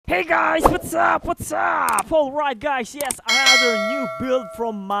Hey guys, what's up? What's up? Alright guys, yes, another new build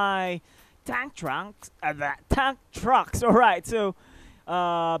from my tank trucks. Alright, so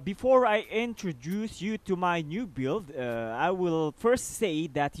before I introduce you to my new build, I will first say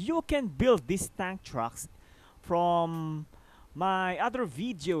that you can build these tank trucks from my other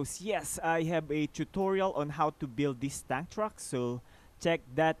videos. Yes, I have a tutorial on how to build these tank trucks, so check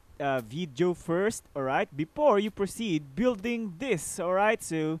that video first, alright, before you proceed building this. Alright,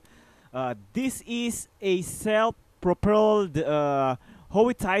 so this is a self-propelled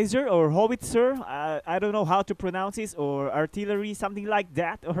Howitzer or Howitzer. I don't know how to pronounce this, or artillery, something like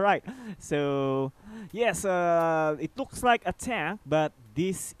that. Alright, so yes, it looks like a tank, but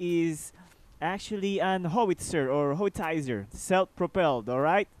this is actually an Howitzer or Howitzer, self-propelled.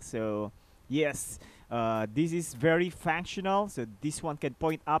 Alright, so yes, this is very functional. So this one can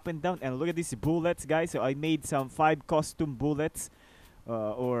point up and down, and look at these bullets, guys. So I made some 5 costume bullets,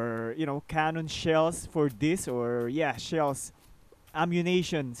 or you know, cannon shells for this, or yeah, shells,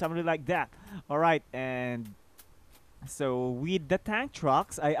 ammunition, something like that. All right, and so with the tank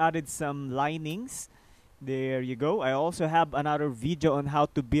trucks, I added some linings. There you go. I also have another video on how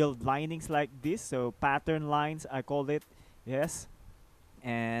to build linings like this. So pattern lines, I call it. Yes,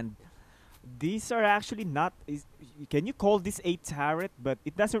 and these are actually not can you call this a turret, but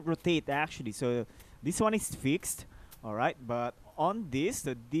it doesn't rotate actually, so this one is fixed. All right, but on this,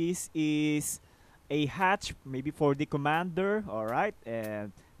 so this is a hatch maybe for the commander. All right,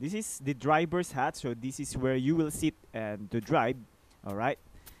 and this is the driver's hatch, so this is where you will sit and to drive. All right,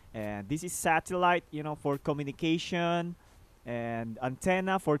 and this is satellite, you know, for communication, and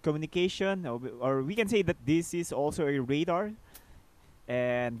antenna for communication, or we can say that this is also a radar.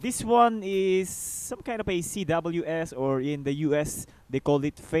 And this one is some kind of a CWS, or in the US they call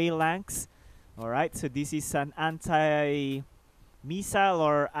it phalanx. Alright, so this is an anti-missile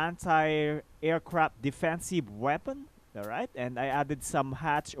or anti-aircraft defensive weapon. Alright, and I added some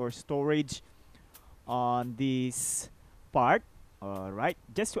hatch or storage on this part. Alright,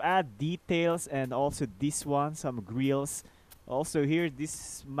 just to add details, and also this one, some grills. Also here,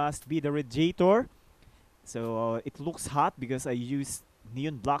 this must be the radiator. So it looks hot because I used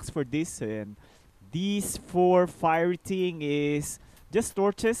neon blocks for this, and these 4 fire thing is just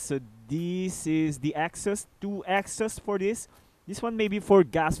torches. So this is the access, 2 access for this. This one maybe for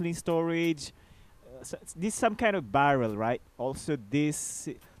gasoline storage. So this some kind of barrel, right? Also this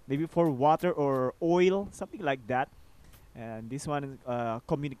maybe for water or oil, something like that. And this one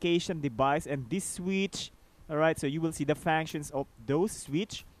communication device, and this switch. All right, so you will see the functions of those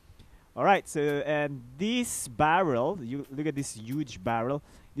switch. Alright, so and this barrel, you look at this huge barrel,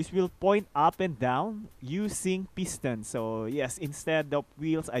 this will point up and down using piston. So yes, instead of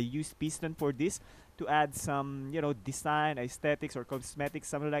wheels, I use piston for this to add some, you know, design, aesthetics, or cosmetics,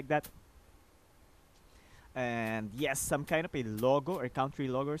 something like that. And yes, some kind of a logo or country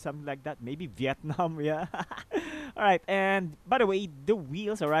logo or something like that, maybe Vietnam. Yeah. Alright, and by the way, the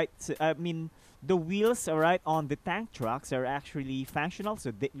wheels, alright, so, I mean the wheels, alright, on the tank trucks are actually functional,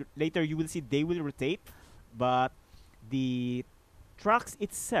 so later you will see they will rotate, but the trucks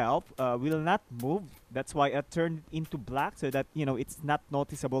itself will not move. That's why I turned it into black, so that, you know, it's not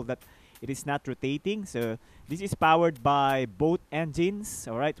noticeable that it is not rotating. So this is powered by boat engines,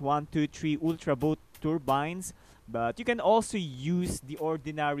 alright, 1, 2, 3 ultra boat turbines. But you can also use the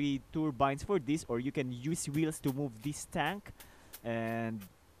ordinary turbines for this, or you can use wheels to move this tank. And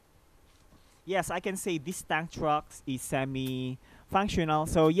yes, I can say this tank trucks is semi-functional.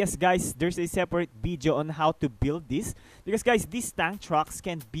 So yes, guys, there's a separate video on how to build this, because guys, these tank trucks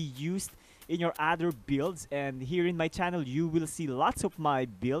can be used in your other builds, and here in my channel you will see lots of my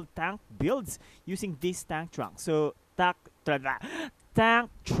tank builds using this tank truck. So tank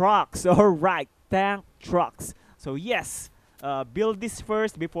trucks, alright, tank trucks. So yes, build this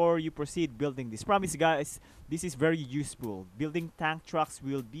first before you proceed building this. Promise, guys, this is very useful. Building tank trucks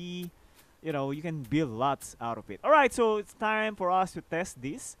will be, you know, you can build lots out of it. Alright, so it's time for us to test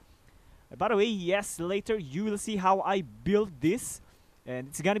this. By the way, yes, later you will see how I build this, and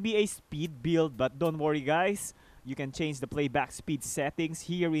it's gonna be a speed build, but don't worry, guys, you can change the playback speed settings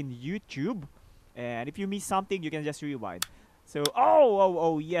here in YouTube, and if you miss something, you can just rewind. So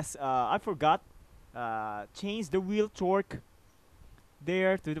oh yes, I forgot, change the wheel torque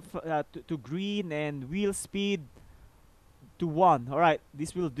there to the to green, and wheel speed to 1. Alright,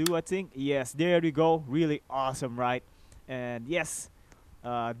 this will do, I think. Yes, there we go. Really awesome, right? And yes,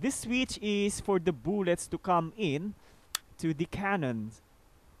 this switch is for the bullets to come in to the cannons,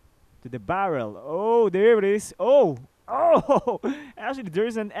 to the barrel. Oh, there it is. Oh, actually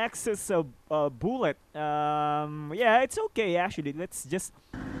there's an excess of bullet. Yeah, it's okay actually. Let's just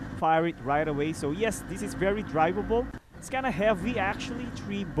fire it right away. So yes, this is very drivable. It's kind of heavy actually,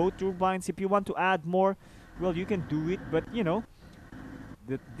 3 boat turbines. If you want to add more, well, you can do it. But you know,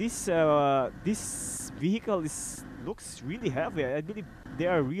 this vehicle looks really heavy. I believe they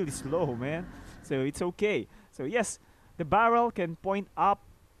are really slow, man. So it's okay. So yes, the barrel can point up.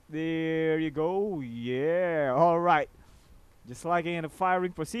 There you go. Yeah. All right. Just like in a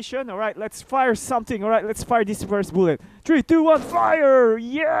firing position. All right, let's fire something. All right, let's fire this first bullet. 3, 2, 1, fire!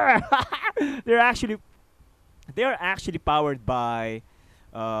 Yeah. they're actually powered by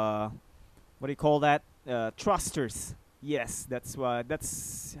what do you call that? Thrusters. Yes, that's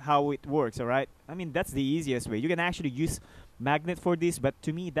how it works. All right. I mean, that's the easiest way. You can actually use magnet for this, but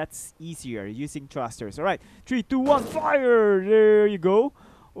to me that's easier using thrusters. All right, 3, 2, 1, fire! There you go.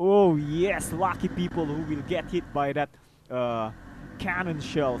 Oh yes, lucky people who will get hit by that cannon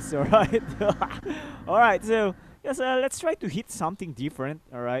shells. All right. All right. So yes, let's try to hit something different.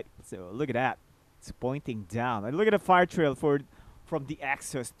 All right. So look at that. It's pointing down. And look at the fire trail from the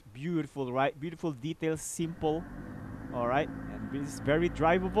exhaust. Beautiful, right? Beautiful details. Simple. All right. And this is very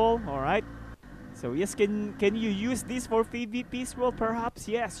drivable. All right. So yes, can you use this for PvPs? Well, perhaps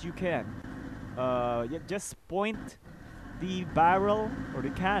yes, you can. Yeah, just point the barrel or the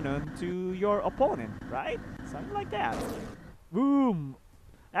cannon to your opponent, right? Something like that. Boom.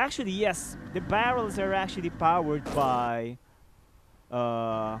 Actually, yes, the barrels are actually powered by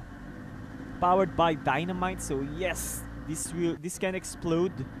dynamite. So yes, this can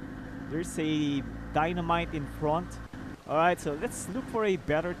explode. There's a dynamite in front. All right, so let's look for a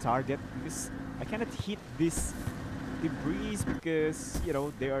better target because I cannot hit this debris because you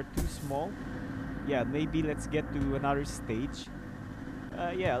know they are too small. Yeah, maybe let's get to another stage.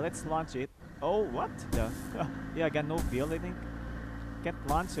 Yeah, let's launch it. Oh, what the? Yeah, I got no build, I think. Can't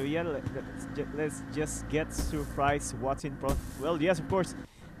launch, so yeah, let's just get surprised what's in front. Well, yes, of course,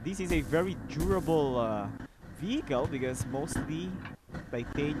 this is a very durable vehicle because mostly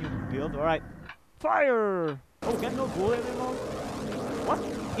titanium build. All right, fire! Oh, got no bullet anymore. What?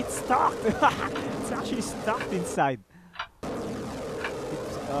 It's stuck. It's actually stuck inside.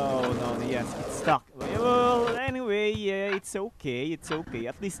 Oh no, yes, it's stuck. Well, anyway, yeah, it's okay, it's okay.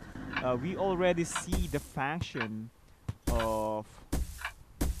 At least we already see the function of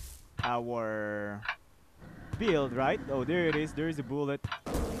our build, right? Oh, there it is. There is a bullet.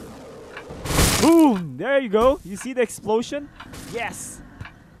 Boom! There you go. You see the explosion? Yes.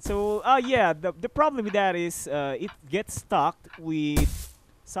 So, yeah, the problem with that is it gets stuck with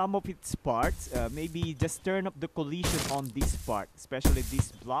some of its parts. Maybe just turn up the collision on this part, especially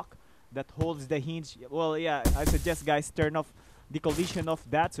this block that holds the hinge. Well, yeah, I suggest guys turn off the collision of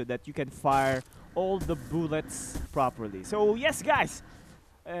that so that you can fire all the bullets properly. So yes, guys,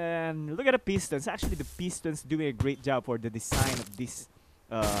 and look at the pistons. Actually, the pistons doing a great job for the design of this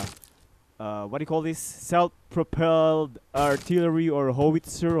what do you call this? Self-propelled artillery or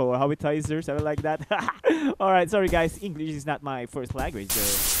howitzer or howitzer, something like that. All right, sorry guys, English is not my first language.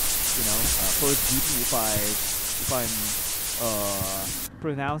 You know, forgive me if I'm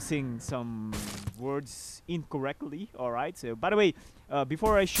pronouncing some words incorrectly. All right. So, by the way,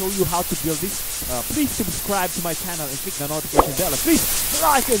 before I show you how to build this, please subscribe to my channel and click the notification bell. Please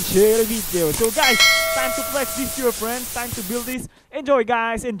like and share the video. So, guys, time to flex this to your friends. Time to build this. Enjoy,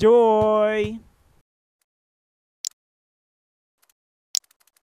 guys. Enjoy.